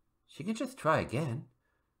young. She can just try again.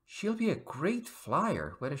 She'll be a great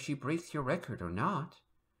flyer, whether she breaks your record or not.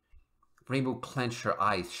 Rainbow clenched her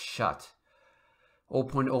eyes shut.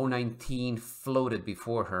 0.019 floated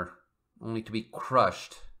before her, only to be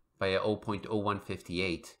crushed by a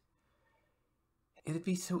 0.0158. It'd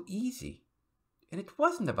be so easy. And it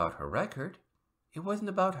wasn't about her record. It wasn't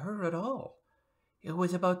about her at all. It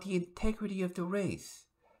was about the integrity of the race.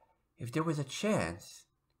 If there was a chance,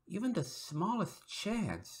 even the smallest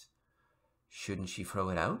chance, shouldn't she throw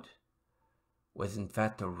it out? Wasn't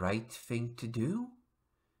that the right thing to do?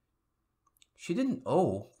 She didn't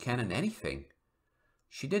owe Cannon anything.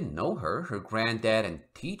 She didn't know her granddad and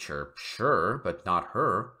teacher, sure, but not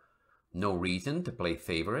her. No reason to play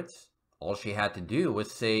favorites. All she had to do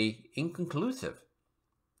was say inconclusive.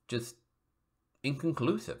 Just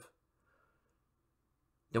inconclusive.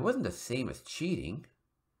 That wasn't the same as cheating.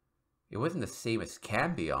 It wasn't the same as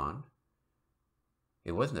Cambion.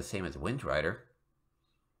 It wasn't the same as Windrider.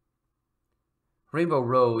 Rainbow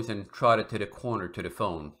rose and trotted to the corner to the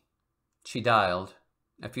phone. She dialed.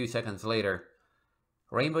 A few seconds later,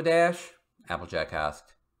 Rainbow Dash? Applejack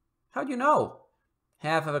asked. How'd you know?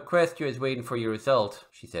 Half of Equestria is waiting for your result,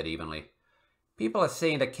 she said evenly. People are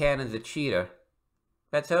saying that Cannon's a cheater.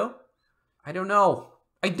 That so? I don't know.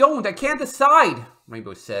 I can't decide,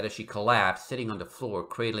 Rainbow said as she collapsed, sitting on the floor,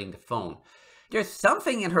 cradling the phone. There's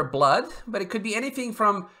something in her blood, but it could be anything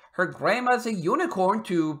from her grandma's a unicorn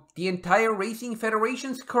to the entire Racing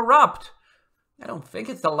Federation's corrupt. I don't think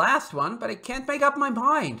it's the last one, but I can't make up my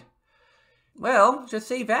mind. Well, just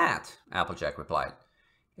say that, Applejack replied.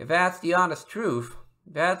 If that's the honest truth,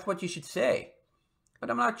 that's what you should say. But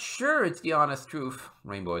I'm not sure it's the honest truth,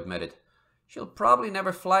 Rainbow admitted. She'll probably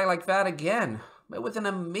never fly like that again. It was an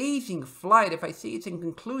amazing flight. If I see it's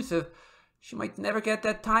inconclusive, she might never get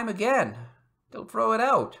that time again. They'll throw it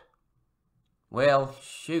out. Well,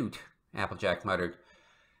 shoot, Applejack muttered.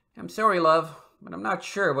 I'm sorry, love, but I'm not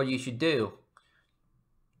sure what you should do.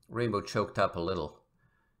 Rainbow choked up a little.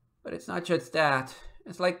 But it's not just that.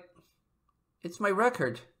 It's my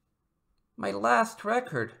record. My last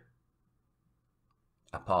record.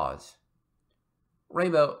 A pause.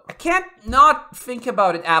 Rainbow, I can't not think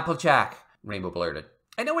about it, Applejack, Rainbow blurted.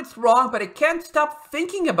 I know it's wrong, but I can't stop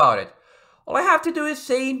thinking about it. All I have to do is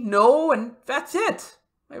say no, and that's it.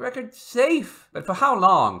 My record's safe. But for how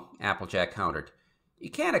long? Applejack countered. You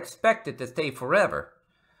can't expect it to stay forever.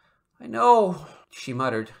 I know, she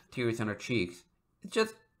muttered, tears on her cheeks.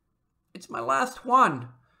 It's my last one.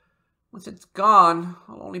 Once it's gone,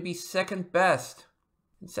 I'll only be second best.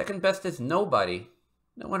 And second best is nobody.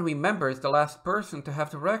 No one remembers the last person to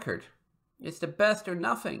have the record. It's the best or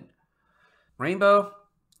nothing. Rainbow,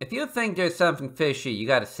 if you think there's something fishy, you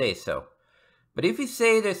gotta say so. But if you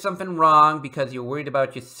say there's something wrong because you're worried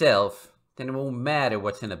about yourself, then it won't matter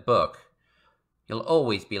what's in a book. You'll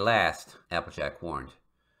always be last, Applejack warned.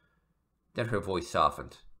 Then her voice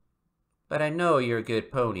softened. But I know you're a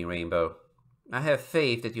good pony, Rainbow. I have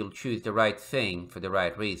faith that you'll choose the right thing for the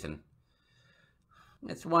right reason.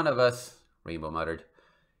 It's one of us, Rainbow muttered.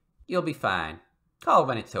 You'll be fine. Call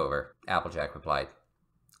when it's over, Applejack replied.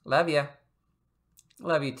 Love ya.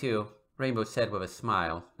 Love you too, Rainbow said with a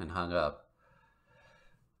smile and hung up.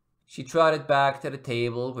 She trotted back to the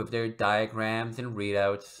table with their diagrams and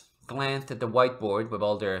readouts, glanced at the whiteboard with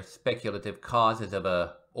all their speculative causes of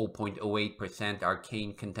a 0.08%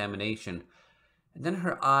 arcane contamination, and then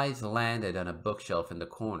her eyes landed on a bookshelf in the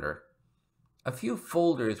corner. A few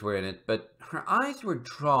folders were in it, but her eyes were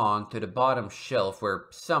drawn to the bottom shelf where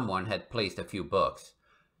someone had placed a few books.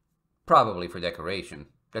 Probably for decoration.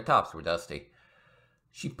 The tops were dusty.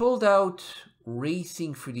 She pulled out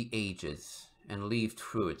Racing for the Ages and leafed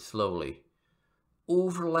through it slowly.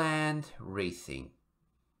 Overland Racing.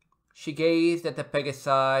 She gazed at the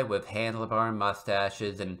Pegasi with handlebar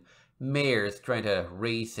mustaches and mares trying to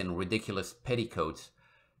race in ridiculous petticoats,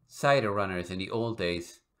 cider runners in the old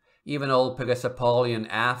days, even old Pegasopolian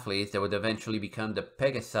athletes that would eventually become the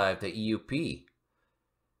Pegasi of the EUP.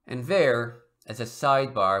 And there, as a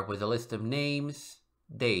sidebar, was a list of names,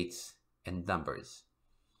 dates, and numbers.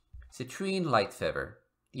 Citrine Lightfeather,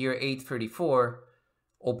 year 834,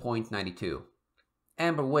 0.92.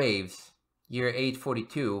 Amber Waves, year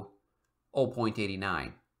 842,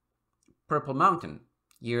 0.89. Purple Mountain,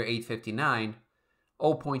 year 859,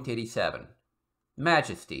 0.87.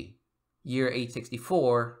 Majesty, year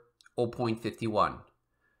 864, 0.51.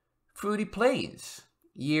 Fruity Plains,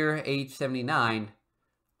 year 879,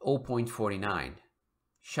 0.49.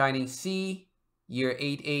 Shining Sea, year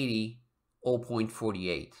 880,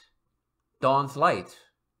 0.48. Dawn's Light,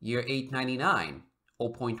 year 899,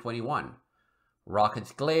 0.21.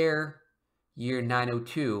 Rocket's Glare, year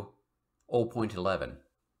 902, 0.11.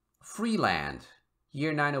 Freeland,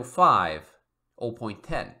 year 905,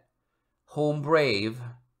 0.10. Home Brave,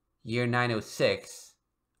 year 906,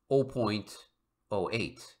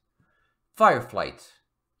 0.08. Fireflight,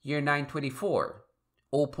 year 924,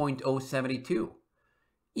 0.072.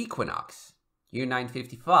 Equinox, year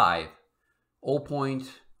 955,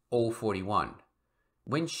 0.041.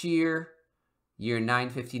 Windshear, year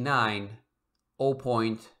 959,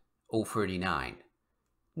 0.039.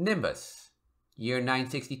 Nimbus, year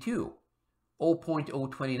 962,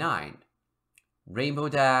 0.029. Rainbow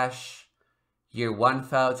Dash, year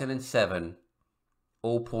 1007,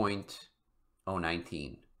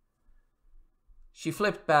 0.019. She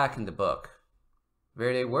flipped back in the book.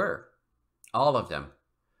 There they were. All of them.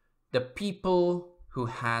 The people who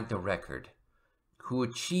had the record. Who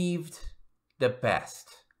achieved the best.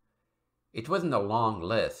 It wasn't a long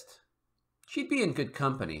list. She'd be in good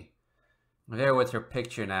company. There was her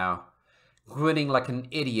picture now, grinning like an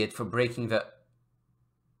idiot for breaking the...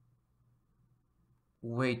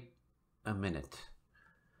 Wait a minute.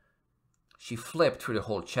 She flipped through the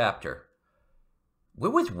whole chapter.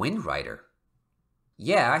 Where was Windrider?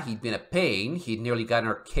 Yeah, he'd been a pain. He'd nearly gotten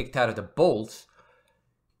her kicked out of the bolts.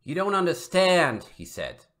 You don't understand, he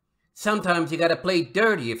said. Sometimes you gotta play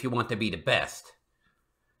dirty if you want to be the best.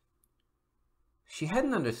 She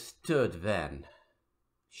hadn't understood then.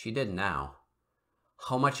 She did now.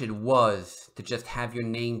 How much it was to just have your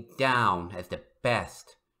name down as the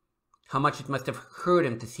best. How much it must have hurt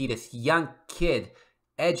him to see this young kid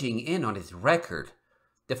edging in on his record.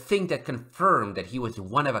 The thing that confirmed that he was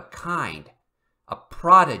one of a kind. A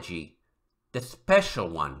prodigy. The special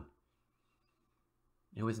one.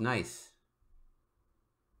 It was nice.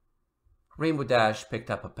 Rainbow Dash picked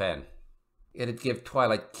up a pen. It'd give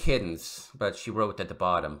Twilight kittens, but she wrote at the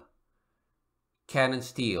bottom. Cannon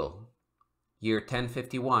Steel, year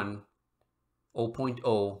 1051,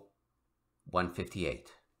 0.0,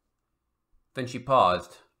 158. Then she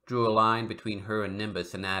paused, drew a line between her and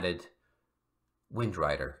Nimbus, and added,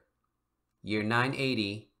 Windrider, year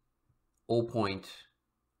 980,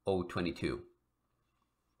 0.022.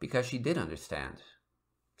 Because she did understand.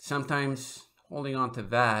 Sometimes holding on to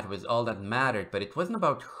that was all that mattered, but it wasn't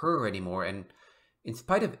about her anymore, and in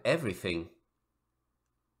spite of everything,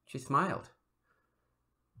 she smiled.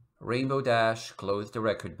 Rainbow Dash closed the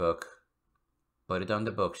record book, put it on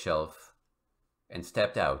the bookshelf, and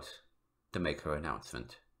stepped out to make her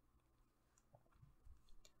announcement.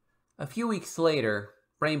 A few weeks later,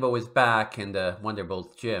 Rainbow was back in the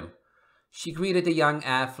Wonderbolt gym. She greeted the young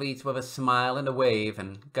athletes with a smile and a wave,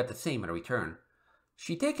 and got the same in return.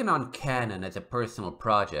 She'd taken on Cannon as a personal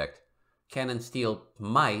project. Cannon Steel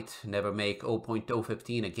might never make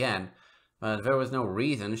 0.015 again, but there was no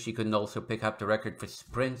reason she couldn't also pick up the record for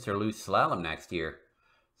sprints or loose slalom next year.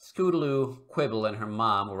 Scootaloo, Quibble, and her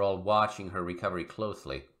mom were all watching her recovery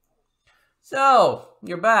closely. So,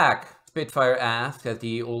 you're back, Spitfire asked as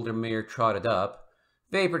the older mare trotted up.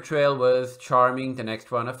 Vapor Trail was charming the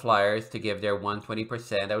next run of flyers to give their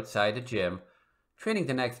 120% outside the gym. Training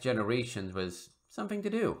the next generations was something to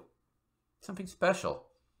do. Something special.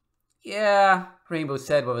 Yeah, Rainbow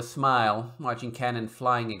said with a smile, watching Cannon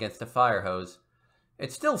flying against the fire hose.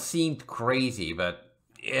 It still seemed crazy, but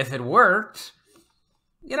if it worked...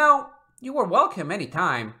 You know, you were welcome any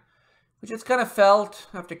time. We just kind of felt,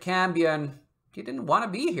 after Cambion, you didn't want to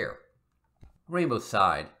be here. Rainbow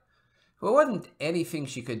sighed. There wasn't anything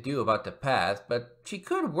she could do about the past, but she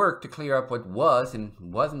could work to clear up what was and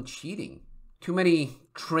wasn't cheating. Too many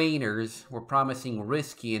trainers were promising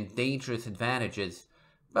risky and dangerous advantages,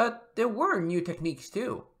 but there were new techniques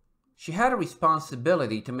too. She had a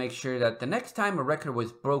responsibility to make sure that the next time a record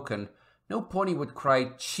was broken, no pony would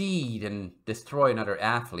cry cheat and destroy another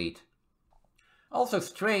athlete. Also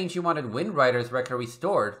strange you wanted Windrider's record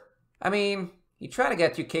restored. I mean, he tried to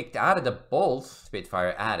get you kicked out of the bowls,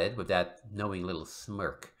 Spitfire added with that knowing little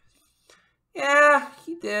smirk. Yeah,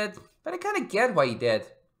 he did, but I kind of get why he did.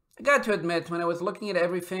 I got to admit, when I was looking at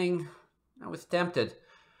everything, I was tempted.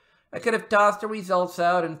 I could have tossed the results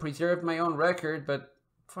out and preserved my own record, but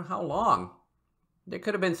for how long? There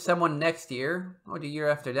could have been someone next year, or the year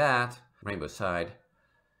after that. Rainbow sighed.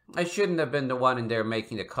 I shouldn't have been the one in there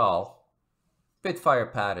making the call. Spitfire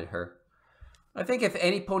patted her. I think if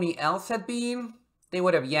any pony else had been, they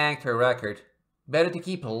would have yanked her record. Better to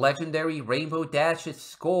keep legendary Rainbow Dash's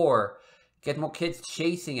score. Get more kids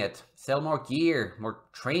chasing it. Sell more gear, more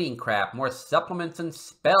training crap, more supplements and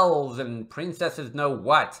spells and princesses know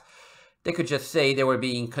what. They could just say they were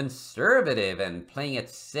being conservative and playing it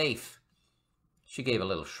safe. She gave a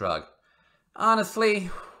little shrug. Honestly,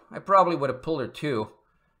 I probably would have pulled her too.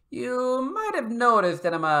 You might have noticed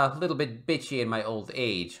that I'm a little bit bitchy in my old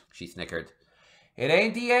age, she snickered. It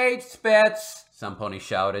ain't the age, Spets, some pony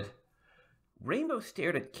shouted. Rainbow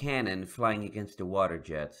stared at Cannon flying against the water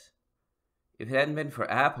jets. If it hadn't been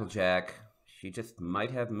for Applejack, she just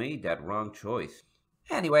might have made that wrong choice.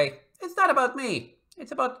 Anyway, it's not about me.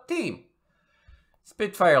 It's about the team.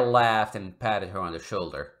 Spitfire laughed and patted her on the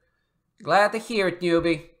shoulder. Glad to hear it,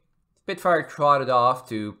 newbie. Spitfire trotted off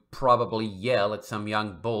to probably yell at some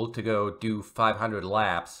young bull to go do 500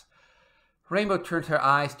 laps. Rainbow turned her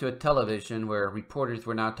eyes to a television where reporters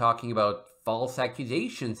were now talking about false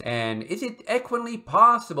accusations and is it equally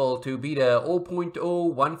possible to beat a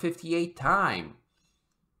 0.0158 time?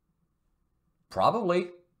 Probably.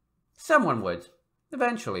 Someone would.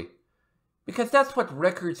 Eventually. Because that's what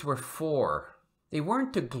records were for. They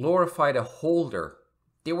weren't to glorify the holder.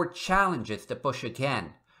 They were challenges to push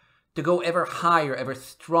again. To go ever higher, ever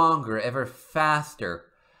stronger, ever faster.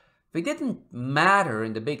 They didn't matter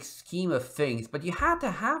in the big scheme of things, but you had to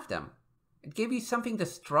have them. It gave you something to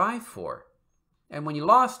strive for. And when you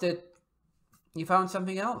lost it, you found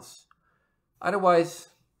something else. Otherwise,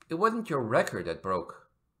 it wasn't your record that broke.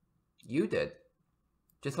 You did.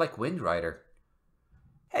 Just like Windrider.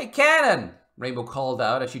 Hey, Cannon! Rainbow called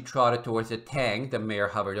out as she trotted towards the tank the mare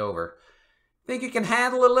hovered over. Think you can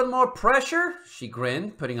handle a little more pressure? She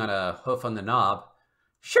grinned, putting on a hoof on the knob.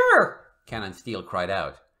 Sure, Cannon Steel cried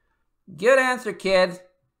out. Good answer, kid.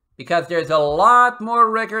 Because there's a lot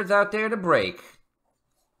more records out there to break.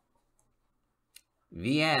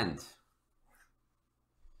 The end.